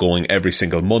show going every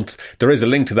single month. There is a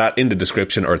link to that in the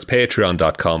description, or it's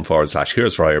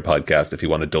patreon.com/Heroes for Hire podcast if you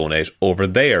want to donate over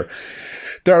there.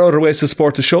 There are other ways to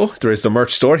support the show. There is the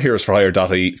merch store,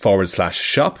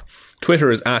 heroesforhire.ie/shop. Twitter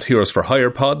is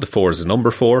 @HeroesForHirePod, the 4 is the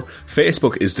number 4.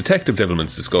 Facebook is Detective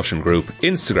Devilment's discussion group.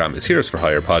 Instagram is Heroes for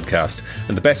Hire Podcast.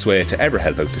 And the best way to ever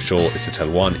help out the show is to tell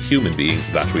one human being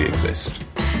that we exist.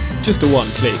 Just a one,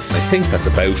 please. I think that's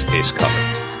about it,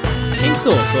 Connor. I think so.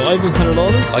 So I've been Connor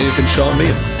Lawler. I have been Sean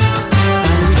Meehan.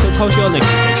 And we shall talk to you all next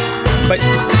week. Bye.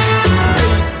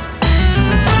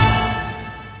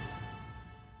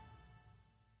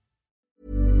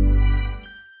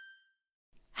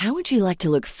 How would you like to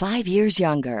look 5 years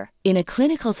younger? In a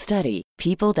clinical study,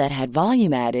 people that had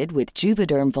volume added with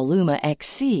Juvederm Voluma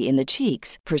XC in the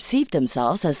cheeks perceived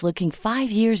themselves as looking 5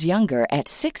 years younger at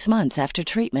 6 months after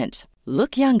treatment.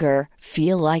 Look younger,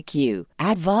 feel like you.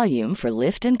 Add volume for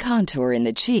lift and contour in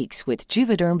the cheeks with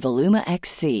Juvederm Voluma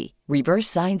XC. Reverse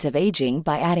signs of aging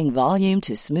by adding volume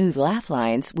to smooth laugh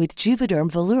lines with Juvederm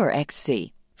Volure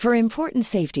XC. For important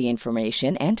safety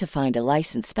information and to find a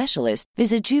licensed specialist,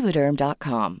 visit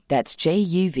Juvederm.com. That's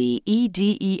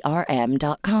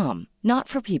JUVEDERM.com. Not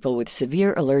for people with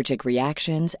severe allergic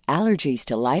reactions, allergies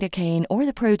to lidocaine, or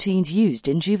the proteins used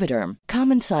in Juvederm.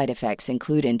 Common side effects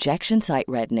include injection site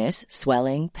redness,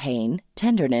 swelling, pain,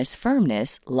 tenderness,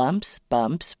 firmness, lumps,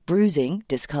 bumps, bruising,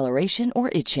 discoloration,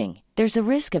 or itching. There's a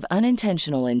risk of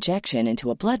unintentional injection into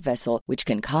a blood vessel, which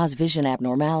can cause vision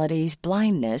abnormalities,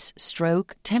 blindness,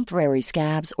 stroke, temporary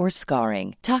scabs, or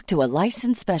scarring. Talk to a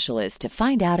licensed specialist to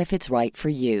find out if it's right for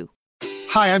you.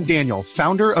 Hi, I'm Daniel,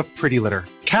 founder of Pretty Litter.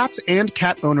 Cats and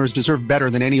cat owners deserve better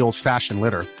than any old-fashioned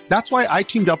litter. That's why I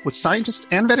teamed up with scientists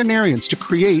and veterinarians to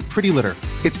create Pretty Litter.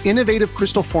 Its innovative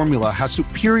crystal formula has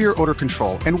superior odor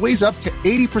control and weighs up to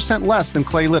 80% less than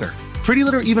clay litter. Pretty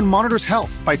Litter even monitors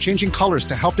health by changing colors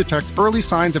to help detect early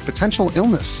signs of potential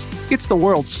illness. It's the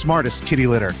world's smartest kitty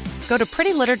litter. Go to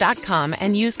prettylitter.com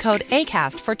and use code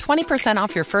ACAST for 20%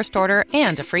 off your first order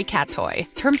and a free cat toy.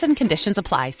 Terms and conditions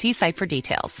apply. See site for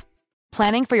details.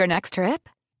 Planning for your next trip?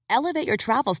 Elevate your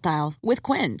travel style with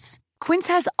Quince. Quince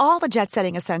has all the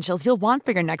jet-setting essentials you'll want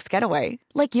for your next getaway,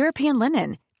 like European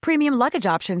linen, premium luggage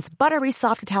options, buttery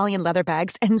soft Italian leather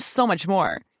bags, and so much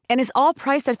more. And is all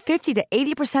priced at 50 to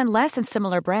 80% less than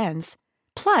similar brands.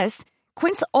 Plus,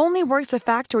 Quince only works with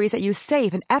factories that use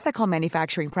safe and ethical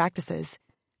manufacturing practices.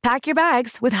 Pack your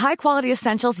bags with high-quality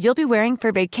essentials you'll be wearing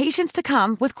for vacations to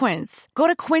come with Quince. Go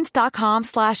to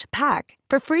quince.com/pack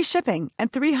for free shipping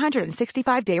and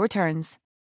 365-day returns.